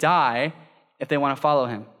have to die if they want to follow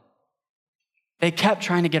him. They kept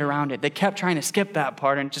trying to get around it. They kept trying to skip that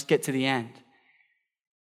part and just get to the end.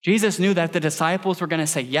 Jesus knew that if the disciples were going to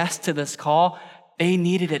say yes to this call, they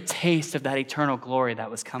needed a taste of that eternal glory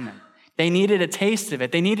that was coming. They needed a taste of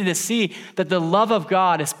it. They needed to see that the love of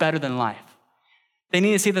God is better than life. They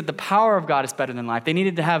needed to see that the power of God is better than life. They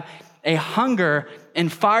needed to have a hunger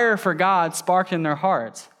and fire for God sparked in their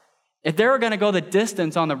hearts. If they were going to go the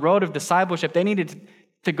distance on the road of discipleship, they needed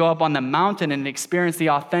to go up on the mountain and experience the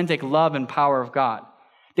authentic love and power of God.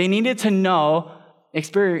 They needed to know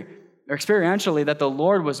experientially that the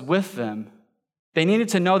Lord was with them. They needed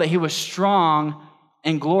to know that he was strong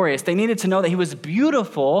and glorious. They needed to know that he was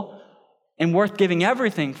beautiful and worth giving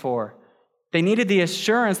everything for. They needed the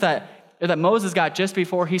assurance that Moses got just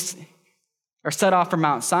before he set off from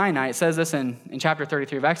Mount Sinai. It says this in chapter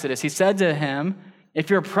 33 of Exodus. He said to him, if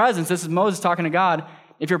your presence, this is Moses talking to God,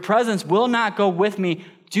 if your presence will not go with me,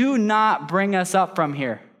 do not bring us up from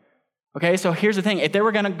here. Okay, so here's the thing. If they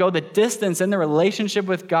were going to go the distance in their relationship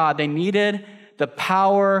with God, they needed the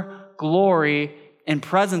power, glory, and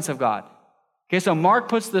presence of God. Okay, so Mark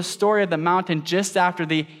puts the story of the mountain just after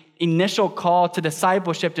the initial call to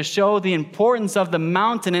discipleship to show the importance of the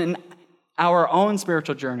mountain in our own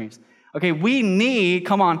spiritual journeys. Okay, we need,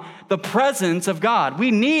 the presence of God.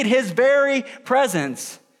 We need his very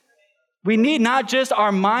presence. We need not just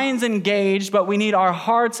our minds engaged, but we need our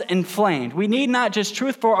hearts inflamed. We need not just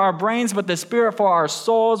truth for our brains, but the Spirit for our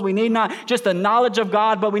souls. We need not just the knowledge of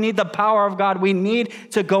God, but we need the power of God. We need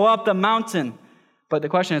to go up the mountain. But the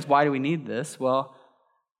question is, why do we need this? Well,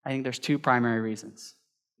 I think there's 2 primary reasons.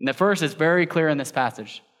 And the first is very clear in this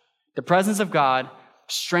passage. The presence of God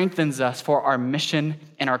strengthens us for our mission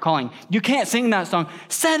and our calling. You can't sing that song,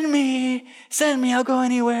 send me, I'll go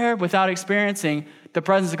anywhere, without experiencing the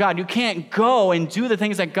presence of God. You can't go and do the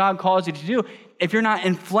things that God calls you to do if you're not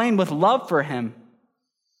inflamed with love for him.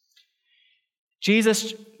 He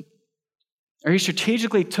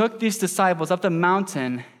strategically took these disciples up the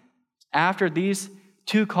mountain after these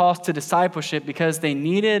 2 calls to discipleship because they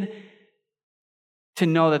needed to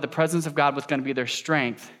know that the presence of God was going to be their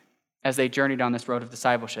strength as they journeyed on this road of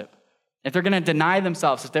discipleship. If they're going to deny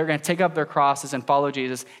themselves, if they're going to take up their crosses and follow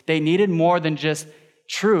Jesus, they needed more than just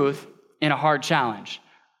truth in a hard challenge.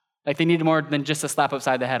 Like they needed more than just a slap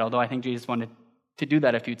upside the head, although I think Jesus wanted to do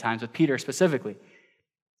that a few times with Peter specifically.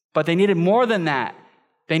 But they needed more than that.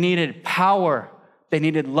 They needed power. They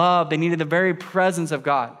needed love. They needed the very presence of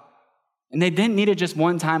God. And they didn't need it just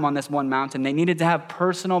one time on this one mountain. They needed to have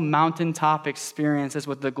personal mountaintop experiences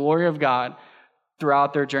with the glory of God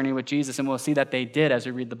throughout their journey with Jesus. And we'll see that they did as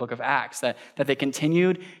we read the book of Acts, that they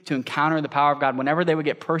continued to encounter the power of God. Whenever they would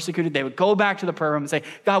get persecuted, they would go back to the prayer room and say,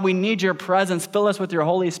 God, we need your presence. Fill us with your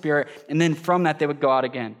Holy Spirit. And then from that, they would go out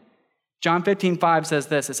again. John 15:5 says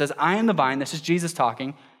this. It says, I am the vine. This is Jesus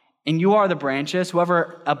talking. and you are the branches.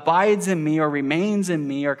 Whoever abides in me or remains in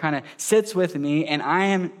me or kind of sits with me, and I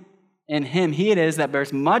am in him, he it is that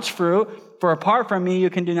bears much fruit, for apart from me, you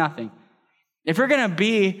can do nothing. If you're going to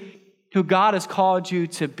be who God has called you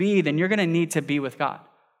to be, then you're going to need to be with God.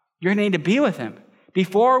 You're going to need to be with him.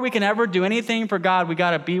 Before we can ever do anything for God, we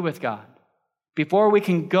got to be with God. Before we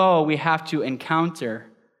can go, we have to encounter.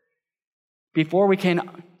 Before we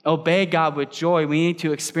can obey God with joy, we need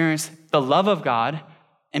to experience the love of God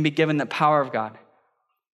and be given the power of God.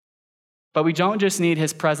 But we don't just need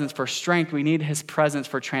his presence for strength, we need his presence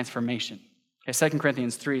for transformation. Okay, 2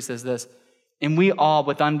 Corinthians 3 says this, and we all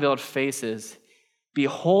with unveiled faces,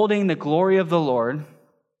 beholding the glory of the Lord,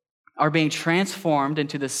 are being transformed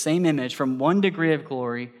into the same image from one degree of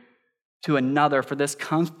glory to another, for this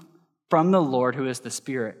comes from the Lord who is the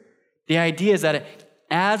Spirit. The idea is that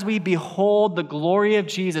as we behold the glory of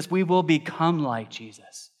Jesus, we will become like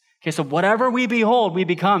Jesus. Okay, so whatever we behold, we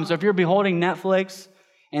become. So if you're beholding Netflix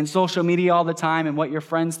and social media all the time and what your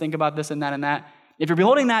friends think about this and that, if you're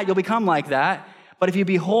beholding that, you'll become like that. But if you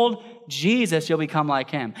behold Jesus, you'll become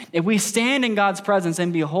like him. If we stand in God's presence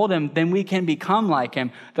and behold him, then we can become like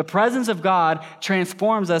him. The presence of God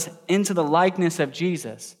transforms us into the likeness of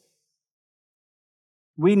Jesus.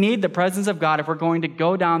 We need the presence of God if we're going to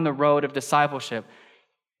go down the road of discipleship.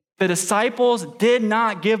 The disciples did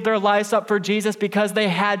not give their lives up for Jesus because they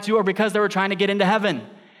had to or because they were trying to get into heaven.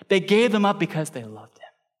 They gave them up because they loved him.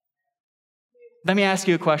 Let me ask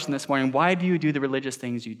you a question this morning. Why do you do the religious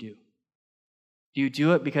things you do? Do you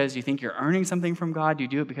do it because you think you're earning something from God? Do you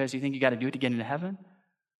do it because you think you got to do it to get into heaven?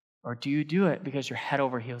 Or do you do it because you're head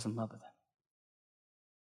over heels in love with him?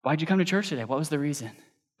 Why'd you come to church today? What was the reason?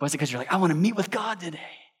 Was it because you're like, I want to meet with God today?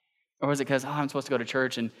 Or was it because, I'm supposed to go to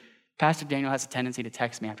church and Pastor Daniel has a tendency to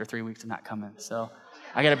text me after 3 weeks of not coming, so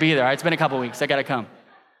I got to be there. It's been a couple weeks. I got to come.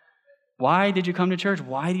 Why did you come to church?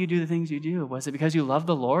 Why do you do the things you do? Was it because you love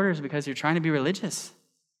the Lord, or is it because you're trying to be religious?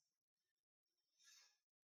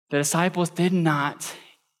 The disciples did not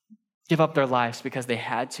give up their lives because they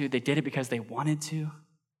had to. They did it because they wanted to.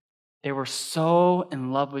 They were so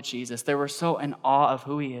in love with Jesus. They were so in awe of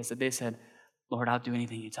who he is that they said, Lord, I'll do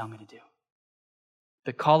anything you tell me to do.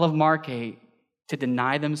 The call of Mark 8 to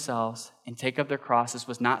deny themselves and take up their crosses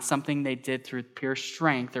was not something they did through pure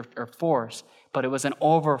strength or force, but it was an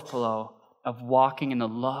overflow of walking in the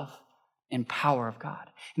love and power of God.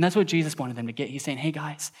 And that's what Jesus wanted them to get. He's saying, hey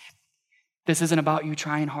guys, this isn't about you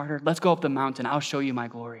trying harder. Let's go up the mountain. I'll show you my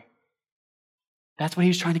glory. That's what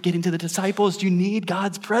he's trying to get into the disciples. You need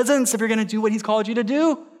God's presence if you're going to do what he's called you to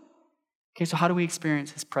do. Okay, so how do we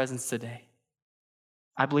experience his presence today?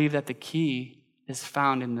 I believe that the key is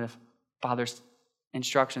found in the Father's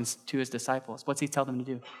instructions to his disciples. What's he tell them to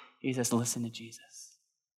do? He says, listen to Jesus.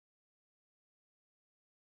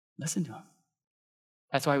 Listen to him.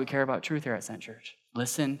 That's why we care about truth here at Cent Church.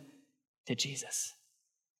 Listen to Jesus.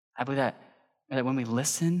 I believe that when we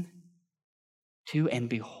listen to and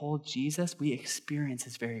behold Jesus, we experience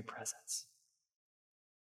his very presence.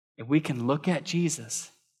 If we can look at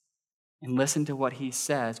Jesus and listen to what he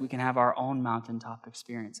says, we can have our own mountaintop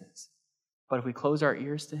experiences. But if we close our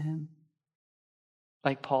ears to him,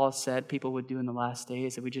 like Paul said people would do in the last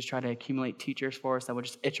days, if we just try to accumulate teachers for us that would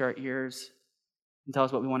just itch our ears and tell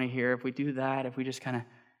us what we want to hear, if we do that, if we just kind of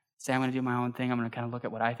say, I'm going to do my own thing, I'm going to kind of look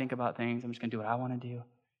at what I think about things, I'm just going to do what I want to do,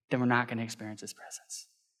 then we're not going to experience his presence.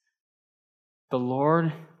 The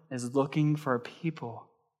Lord is looking for a people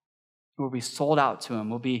who will be sold out to him,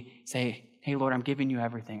 will be say, hey, Lord, I'm giving you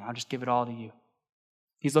everything. I'll just give it all to you.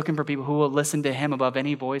 He's looking for people who will listen to him above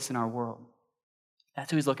any voice in our world. That's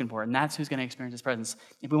who he's looking for, and that's who's going to experience his presence.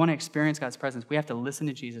 If we want to experience God's presence, we have to listen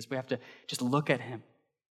to Jesus. We have to just look at him.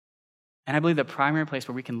 And I believe the primary place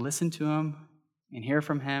where we can listen to him and hear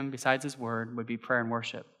from him besides his word would be prayer and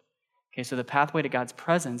worship. Okay, so the pathway to God's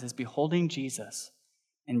presence is beholding Jesus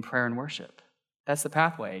in prayer and worship. That's the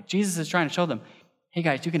pathway. Jesus is trying to show them, hey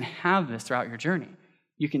guys, you can have this throughout your journey.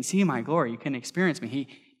 You can see my glory. You can experience me.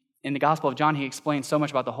 In the Gospel of John, he explains so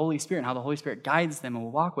much about the Holy Spirit and how the Holy Spirit guides them and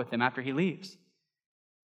will walk with them after he leaves.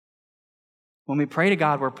 When we pray to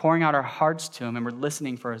God, we're pouring out our hearts to him and we're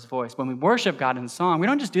listening for his voice. When we worship God in song, we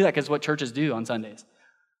don't just do that because what churches do on Sundays,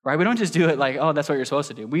 right? We don't just do it like, oh, that's what you're supposed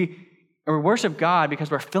to do. We worship God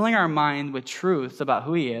because we're filling our mind with truths about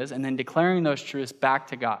who he is and then declaring those truths back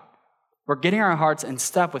to God. We're getting our hearts in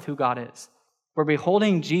step with who God is. We're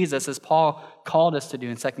beholding Jesus as Paul called us to do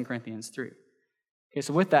in 2 Corinthians 3. Okay,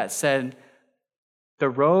 so with that said, the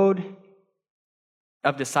road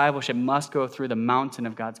of discipleship must go through the mountain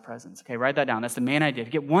of God's presence. Okay, write that down. That's the main idea.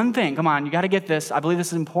 Get one thing. Come on, you got to get this. I believe this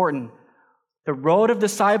is important. The road of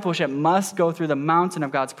discipleship must go through the mountain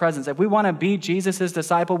of God's presence. If we want to be Jesus'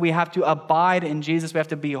 disciple, we have to abide in Jesus. We have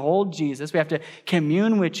to behold Jesus. We have to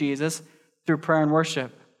commune with Jesus through prayer and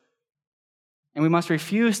worship. And we must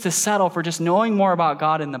refuse to settle for just knowing more about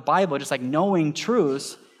God in the Bible, just like knowing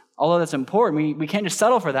truths, although that's important. We can't just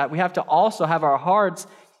settle for that. We have to also have our hearts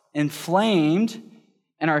inflamed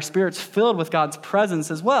and our spirits filled with God's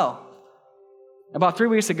presence as well. About 3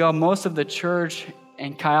 weeks ago, most of the church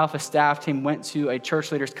and Chi Alpha staff team went to a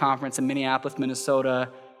church leaders conference in Minneapolis, Minnesota.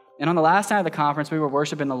 And on the last night of the conference, we were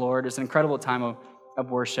worshiping the Lord. It was an incredible time of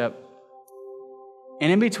worship.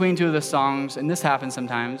 And in between two of the songs, and this happens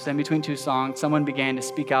sometimes, in between two songs, someone began to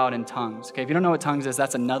speak out in tongues. Okay, if you don't know what tongues is,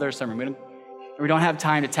 that's another sermon. We don't have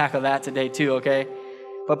time to tackle that today too, okay?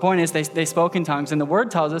 But point is, they spoke in tongues, and the word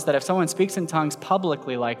tells us that if someone speaks in tongues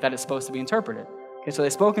publicly like that, it's supposed to be interpreted. Okay, so they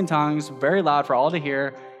spoke in tongues very loud for all to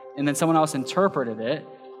hear, and then someone else interpreted it.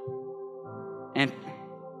 And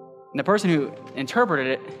the person who interpreted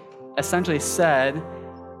it essentially said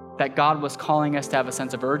that God was calling us to have a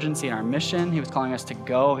sense of urgency in our mission. He was calling us to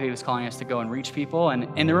go. He was calling us to go and reach people.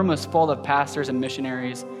 And the room was full of pastors and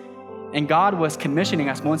missionaries. And God was commissioning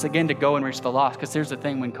us once again to go and reach the lost. Because here's the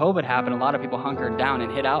thing, when COVID happened, a lot of people hunkered down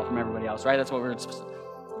and hid out from everybody else, right? That's what we're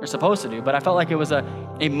supposed to do. But I felt like it was a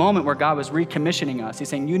moment where God was recommissioning us. He's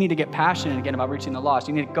saying, you need to get passionate again about reaching the lost.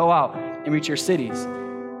 You need to go out and reach your cities.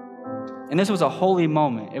 And this was a holy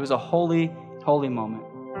moment. It was a holy, holy moment.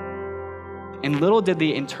 And little did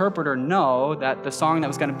the interpreter know that the song that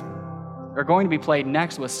was going to be played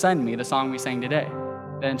next was Send Me, the song we sang today.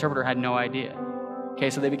 The interpreter had no idea.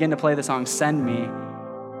 Okay, so they begin to play the song Send Me.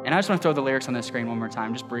 And I just want to throw the lyrics on the screen one more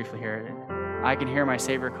time, just briefly here. I can hear my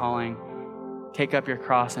Savior calling, take up your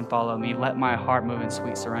cross and follow me. Let my heart move in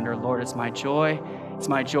sweet surrender. Lord, it's my joy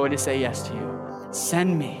to say yes to you.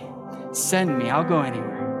 Send me, I'll go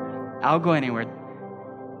anywhere.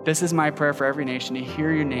 This is my prayer for every nation, to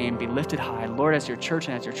hear your name be lifted high, Lord, as your church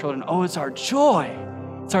and as your children. Oh, it's our joy.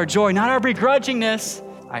 It's our joy, not our begrudgingness.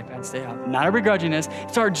 iPad, stay up. Not our begrudgingness.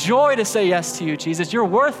 It's our joy to say yes to you, Jesus. You're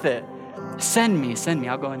worth it. Send me.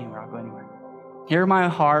 I'll go anywhere. Hear my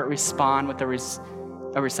heart respond with a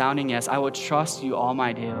resounding yes. I will trust you all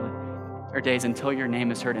my days until your name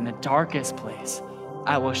is heard. In the darkest place,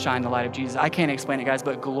 I will shine the light of Jesus. I can't explain it, guys,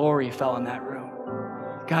 but glory fell in that room.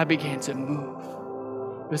 God began to move.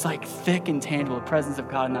 It was like thick and tangible, the presence of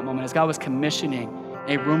God in that moment, as God was commissioning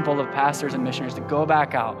a room full of pastors and missionaries to go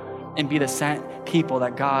back out and be the sent people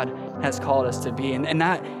that God has called us to be. And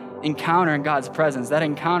that encounter in God's presence, that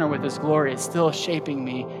encounter with his glory is still shaping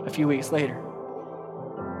me a few weeks later.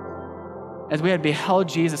 As we had beheld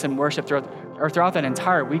Jesus in worship throughout that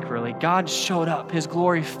entire week, really, God showed up, his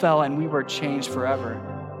glory fell, and we were changed forever.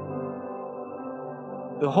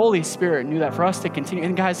 The Holy Spirit knew that for us to continue,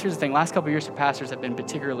 and guys, here's the thing, last couple of years for pastors have been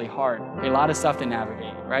particularly hard. A lot of stuff to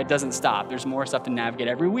navigate, right? It doesn't stop. There's more stuff to navigate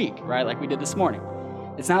every week, right? Like we did this morning.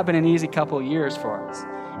 It's not been an easy couple of years for us.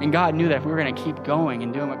 And God knew that if we were going to keep going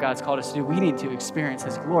and doing what God's called us to do, we need to experience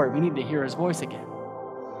his glory. We need to hear his voice again.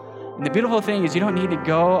 And the beautiful thing is you don't need to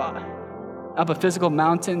go up a physical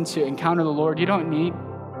mountain to encounter the Lord. You don't need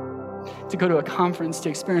to go to a conference to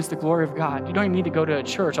experience the glory of God. You don't even need to go to a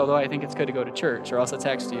church, although I think it's good to go to church, or else I'll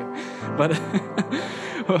text you. But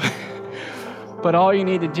all you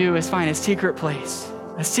need to do is find a secret place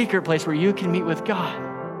where you can meet with God.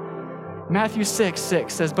 Matthew 6:6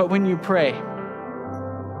 says, but when you pray,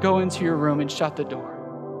 go into your room and shut the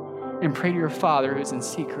door and pray to your Father who's in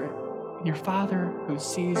secret. And your Father who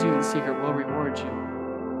sees you in secret will reward you.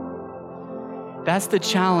 That's the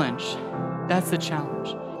challenge.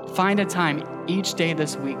 Find a time each day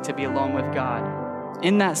this week to be alone with God.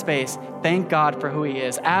 In that space, thank God for who he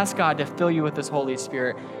is. Ask God to fill you with his Holy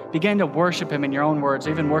Spirit. Begin to worship him in your own words,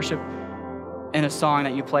 or even worship in a song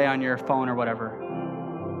that you play on your phone or whatever.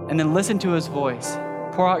 And then listen to his voice.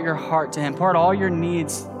 Pour out your heart to him. Pour out all your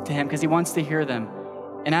needs to him because he wants to hear them.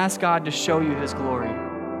 And ask God to show you his glory.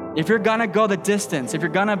 If you're going to go the distance, if you're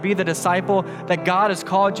going to be the disciple that God has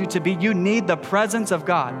called you to be, you need the presence of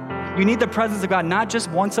God. You need the presence of God, not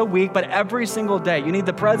just once a week, but every single day. You need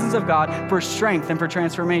the presence of God for strength and for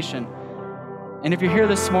transformation. And if you're here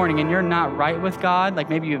this morning and you're not right with God, like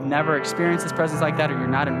maybe you've never experienced his presence like that, or you're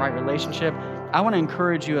not in right relationship, I want to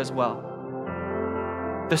encourage you as well.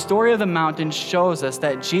 The story of the mountain shows us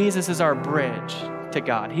that Jesus is our bridge to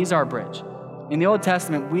God. He's our bridge. In the Old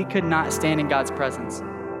Testament, we could not stand in God's presence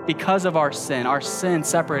because of our sin. Our sin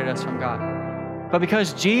separated us from God. But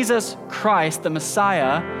because Jesus Christ, the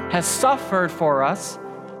Messiah, has suffered for us,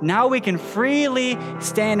 now we can freely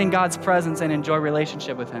stand in God's presence and enjoy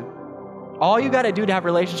relationship with him. All you got to do to have a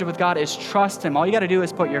relationship with God is trust him. All you got to do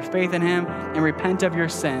is put your faith in him and repent of your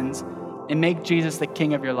sins and make Jesus the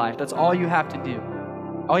king of your life. That's all you have to do.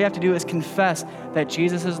 All you have to do is confess that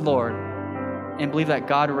Jesus is Lord and believe that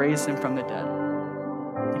God raised him from the dead.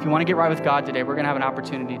 If you want to get right with God today, we're going to have an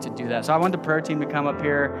opportunity to do that. So I want the prayer team to come up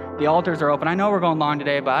here. The altars are open. I know we're going long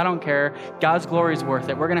today, but I don't care. God's glory is worth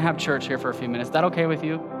it. We're going to have church here for a few minutes. Is that okay with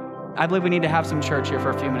you? I believe we need to have some church here for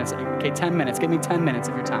a few minutes. Okay, 10 minutes. Give me 10 minutes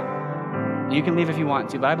of your time. And you can leave if you want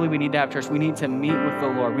to, but I believe we need to have church. We need to meet with the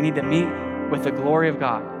Lord. We need to meet with the glory of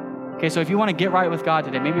God. Okay, so if you want to get right with God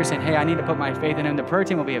today, maybe you're saying, hey, I need to put my faith in him. The prayer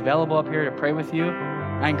team will be available up here to pray with you.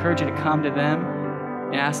 I encourage you to come to them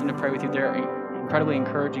and ask them to pray with you. They're incredibly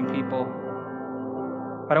encouraging people.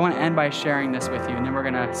 But I want to end by sharing this with you, and then we're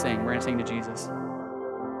going to sing. We're going to sing to Jesus.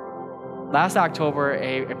 Last October,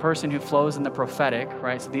 a person who flows in the prophetic,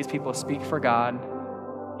 right? So these people speak for God.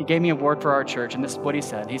 He gave me a word for our church, and this is what he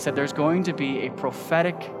said. He said, there's going to be a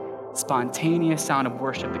prophetic, spontaneous sound of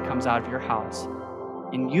worship that comes out of your house.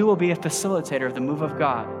 And you will be a facilitator of the move of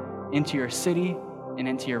God into your city and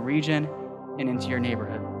into your region and into your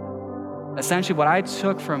neighborhood. Essentially, what I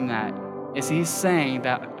took from that is he's saying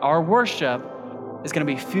that our worship is going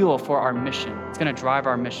to be fuel for our mission. It's going to drive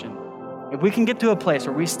our mission. If we can get to a place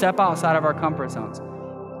where we step outside of our comfort zones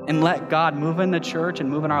and let God move in the church and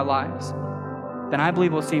move in our lives, then I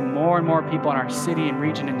believe we'll see more and more people in our city and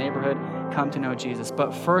region and neighborhood come to know Jesus.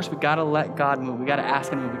 But first, we got to let God move. We got to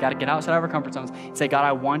ask him to move. We got to get outside of our comfort zones and say, God,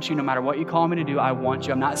 I want you no matter what you call me to do. I want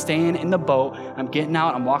you. I'm not staying in the boat. I'm getting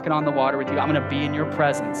out. I'm walking on the water with you. I'm going to be in your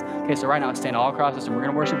presence. Okay, so right now, stand all across this room. We're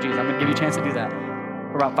going to worship Jesus. I'm going to give you a chance to do that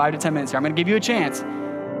for about 5 to 10 minutes here. I'm going to give you a chance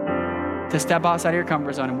to step outside of your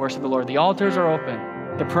comfort zone and worship the Lord. The altars are open.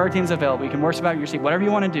 The prayer team's available. You can worship out your seat, whatever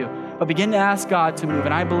you want to do. But begin to ask God to move,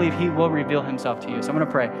 and I believe he will reveal himself to you. So I'm going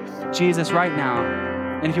to pray. Jesus, right now,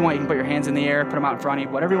 and if you want, you can put your hands in the air, put them out in front of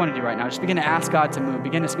you, whatever you want to do right now. Just begin to ask God to move.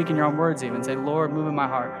 Begin to speak in your own words even. Say, Lord, move in my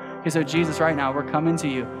heart. Okay, so Jesus, right now, we're coming to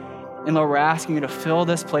you. And Lord, we're asking you to fill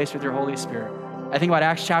this place with your Holy Spirit. I think about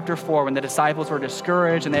Acts chapter 4, when the disciples were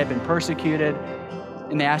discouraged and they had been persecuted,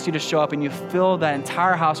 and they asked you to show up, and you filled that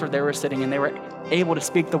entire house where they were sitting, and they were able to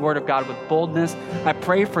speak the word of God with boldness. I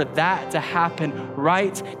pray for that to happen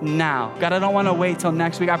right now. God, I don't want to wait till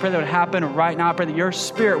next week. I pray that it would happen right now. I pray that your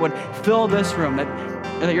spirit would fill this room,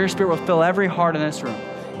 that your spirit will fill every heart in this room.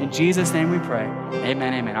 In Jesus' name we pray.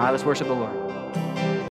 Amen, amen. All right, let's worship the Lord.